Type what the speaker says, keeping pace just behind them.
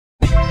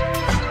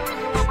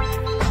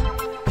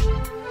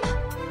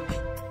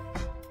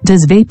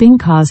Does vaping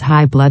cause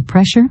high blood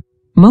pressure?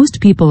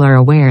 Most people are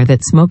aware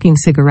that smoking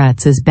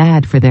cigarettes is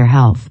bad for their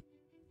health.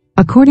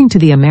 According to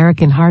the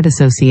American Heart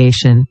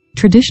Association,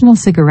 traditional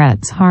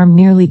cigarettes harm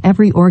nearly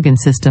every organ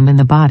system in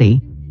the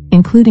body,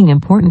 including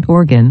important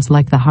organs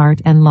like the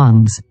heart and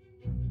lungs.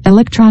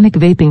 Electronic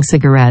vaping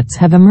cigarettes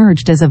have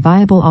emerged as a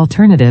viable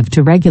alternative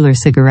to regular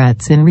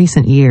cigarettes in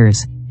recent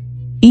years.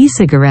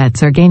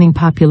 E-cigarettes are gaining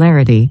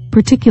popularity,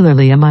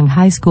 particularly among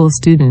high school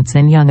students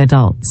and young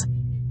adults.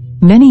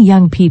 Many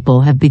young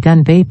people have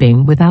begun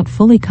vaping without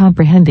fully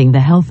comprehending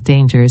the health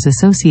dangers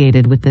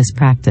associated with this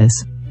practice.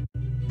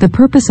 The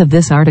purpose of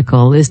this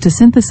article is to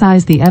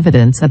synthesize the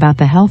evidence about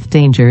the health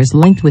dangers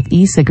linked with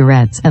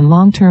e-cigarettes and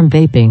long-term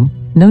vaping,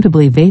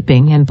 notably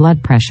vaping and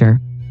blood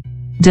pressure.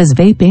 Does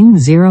vaping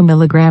 0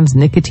 mg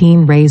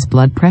nicotine raise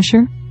blood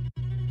pressure?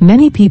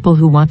 Many people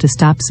who want to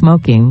stop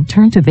smoking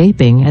turn to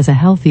vaping as a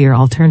healthier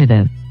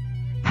alternative.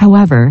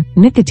 However,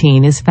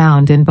 nicotine is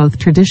found in both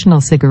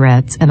traditional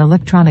cigarettes and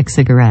electronic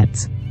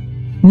cigarettes.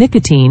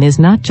 Nicotine is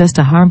not just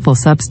a harmful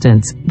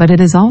substance, but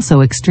it is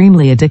also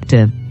extremely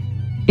addictive.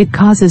 It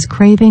causes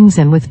cravings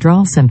and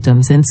withdrawal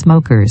symptoms in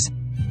smokers.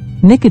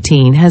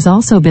 Nicotine has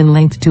also been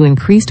linked to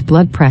increased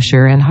blood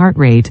pressure and heart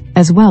rate,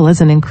 as well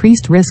as an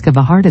increased risk of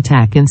a heart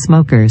attack in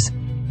smokers.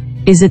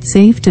 Is it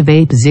safe to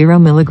vape 0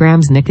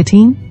 mg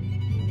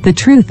nicotine? The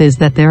truth is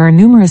that there are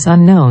numerous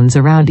unknowns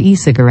around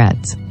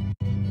e-cigarettes.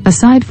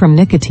 Aside from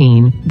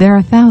nicotine, there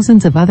are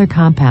thousands of other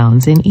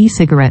compounds in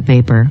e-cigarette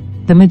vapor,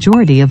 the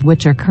majority of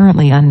which are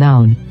currently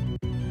unknown.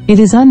 It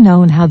is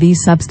unknown how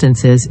these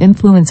substances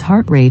influence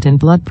heart rate and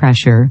blood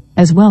pressure,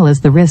 as well as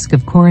the risk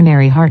of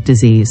coronary heart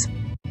disease.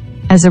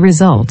 As a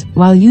result,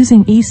 while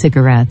using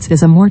e-cigarettes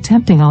is a more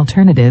tempting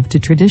alternative to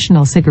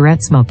traditional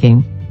cigarette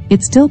smoking,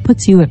 it still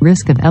puts you at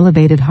risk of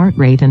elevated heart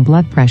rate and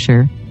blood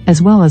pressure,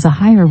 as well as a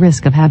higher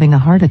risk of having a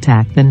heart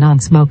attack than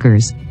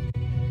non-smokers.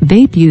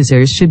 Vape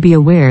users should be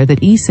aware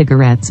that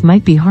e-cigarettes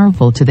might be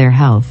harmful to their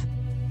health.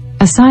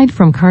 Aside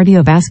from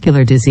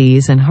cardiovascular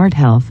disease and heart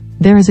health,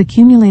 there is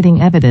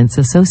accumulating evidence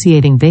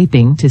associating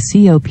vaping to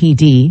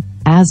COPD,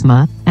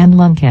 asthma, and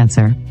lung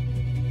cancer.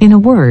 In a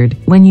word,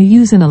 when you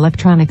use an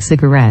electronic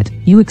cigarette,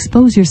 you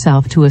expose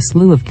yourself to a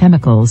slew of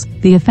chemicals,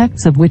 the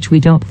effects of which we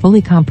don't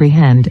fully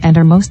comprehend and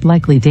are most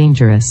likely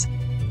dangerous.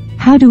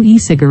 How do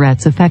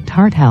e-cigarettes affect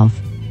heart health?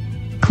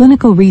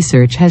 Clinical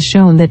research has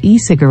shown that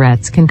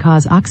e-cigarettes can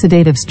cause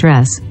oxidative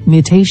stress,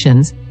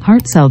 mutations,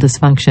 heart cell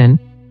dysfunction,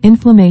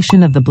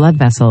 inflammation of the blood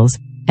vessels,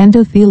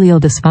 endothelial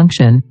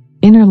dysfunction,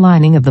 inner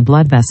lining of the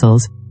blood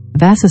vessels,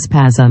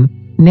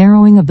 vasospasm,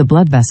 narrowing of the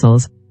blood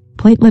vessels,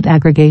 platelet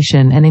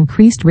aggregation and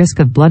increased risk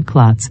of blood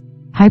clots,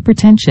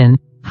 hypertension,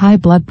 high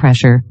blood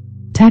pressure,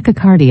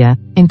 tachycardia,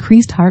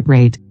 increased heart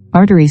rate,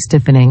 artery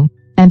stiffening,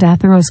 and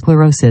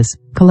atherosclerosis,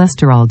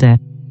 cholesterol death.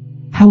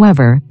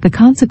 However, the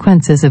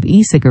consequences of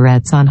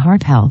e-cigarettes on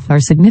heart health are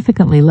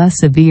significantly less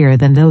severe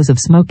than those of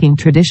smoking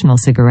traditional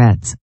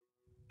cigarettes.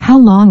 How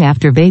long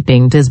after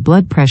vaping does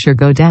blood pressure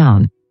go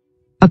down?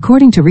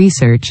 According to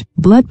research,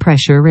 blood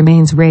pressure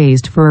remains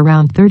raised for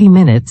around 30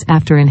 minutes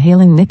after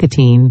inhaling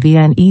nicotine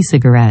via an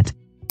e-cigarette.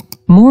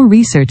 More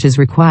research is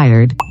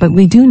required, but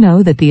we do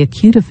know that the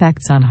acute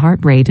effects on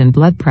heart rate and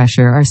blood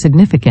pressure are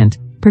significant,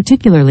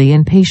 particularly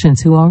in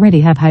patients who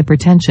already have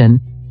hypertension,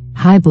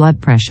 high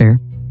blood pressure.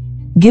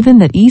 Given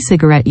that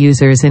e-cigarette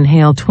users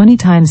inhale 20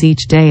 times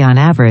each day on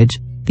average,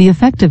 the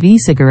effect of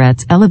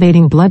e-cigarettes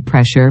elevating blood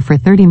pressure for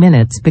 30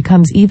 minutes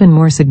becomes even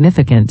more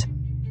significant.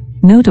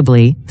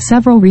 Notably,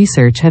 several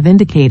research have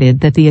indicated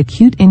that the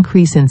acute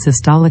increase in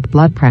systolic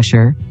blood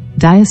pressure,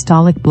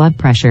 diastolic blood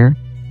pressure,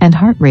 and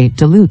heart rate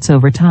dilutes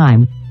over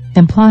time,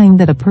 implying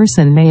that a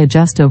person may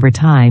adjust over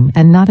time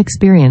and not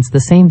experience the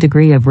same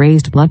degree of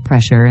raised blood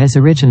pressure as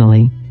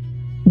originally.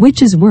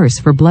 Which is worse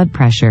for blood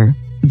pressure,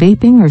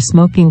 vaping or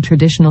smoking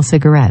traditional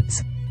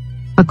cigarettes?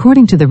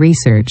 According to the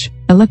research,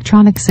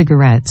 electronic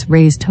cigarettes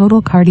raise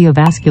total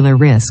cardiovascular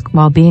risk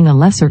while being a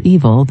lesser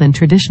evil than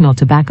traditional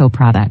tobacco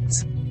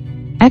products.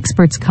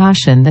 Experts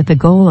caution that the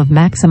goal of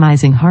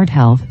maximizing heart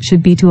health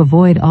should be to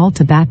avoid all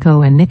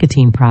tobacco and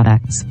nicotine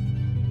products.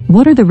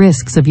 What are the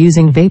risks of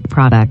using vape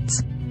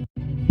products?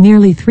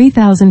 Nearly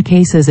 3,000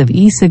 cases of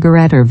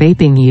e-cigarette or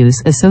vaping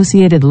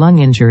use-associated lung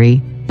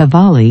injury,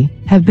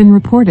 EVALI, have been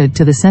reported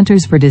to the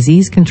Centers for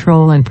Disease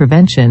Control and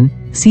Prevention,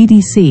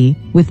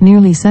 CDC, with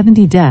nearly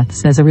 70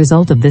 deaths as a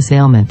result of this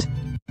ailment.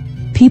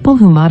 People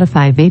who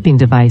modify vaping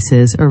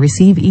devices or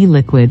receive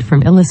e-liquid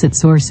from illicit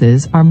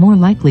sources are more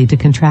likely to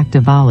contract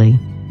EVALI.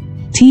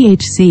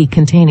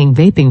 THC-containing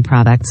vaping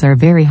products are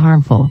very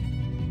harmful.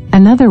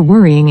 Another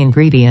worrying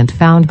ingredient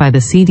found by the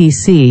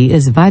CDC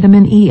is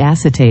vitamin E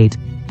acetate,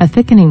 a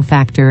thickening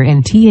factor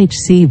in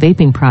THC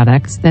vaping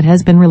products that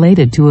has been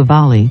related to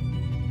EVALI.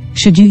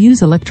 Should you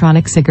use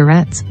electronic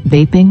cigarettes,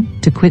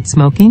 vaping, to quit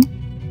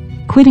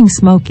smoking? Quitting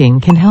smoking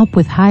can help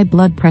with high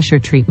blood pressure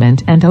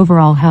treatment and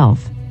overall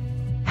health.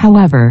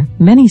 However,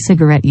 many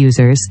cigarette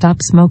users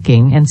stop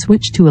smoking and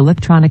switch to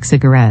electronic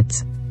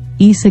cigarettes,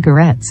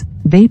 e-cigarettes,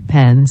 vape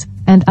pens,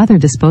 and other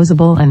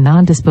disposable and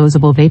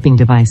non-disposable vaping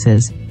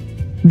devices.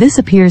 This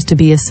appears to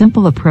be a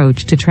simple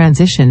approach to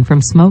transition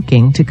from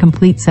smoking to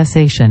complete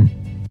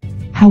cessation.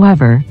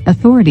 However,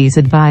 authorities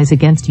advise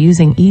against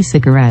using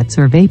e-cigarettes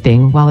or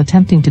vaping while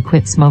attempting to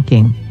quit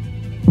smoking.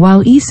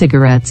 While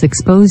e-cigarettes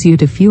expose you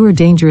to fewer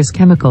dangerous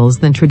chemicals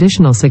than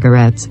traditional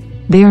cigarettes,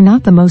 they are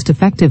not the most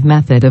effective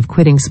method of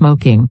quitting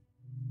smoking.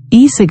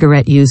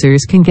 E-cigarette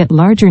users can get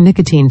larger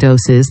nicotine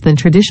doses than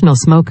traditional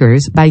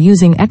smokers by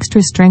using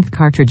extra-strength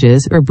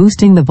cartridges or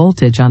boosting the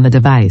voltage on the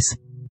device.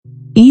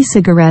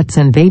 E-cigarettes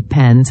and vape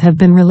pens have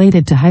been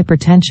related to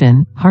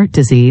hypertension, heart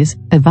disease,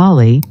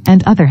 EVALI,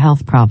 and other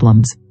health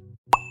problems.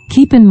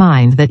 Keep in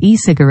mind that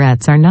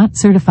e-cigarettes are not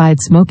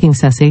certified smoking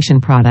cessation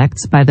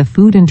products by the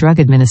Food and Drug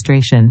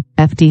Administration,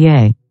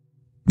 FDA.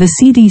 The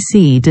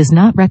CDC does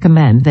not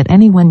recommend that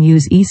anyone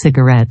use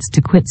e-cigarettes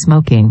to quit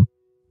smoking.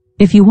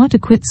 If you want to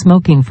quit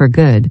smoking for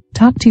good,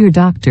 talk to your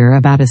doctor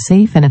about a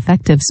safe and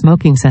effective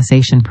smoking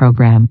cessation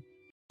program.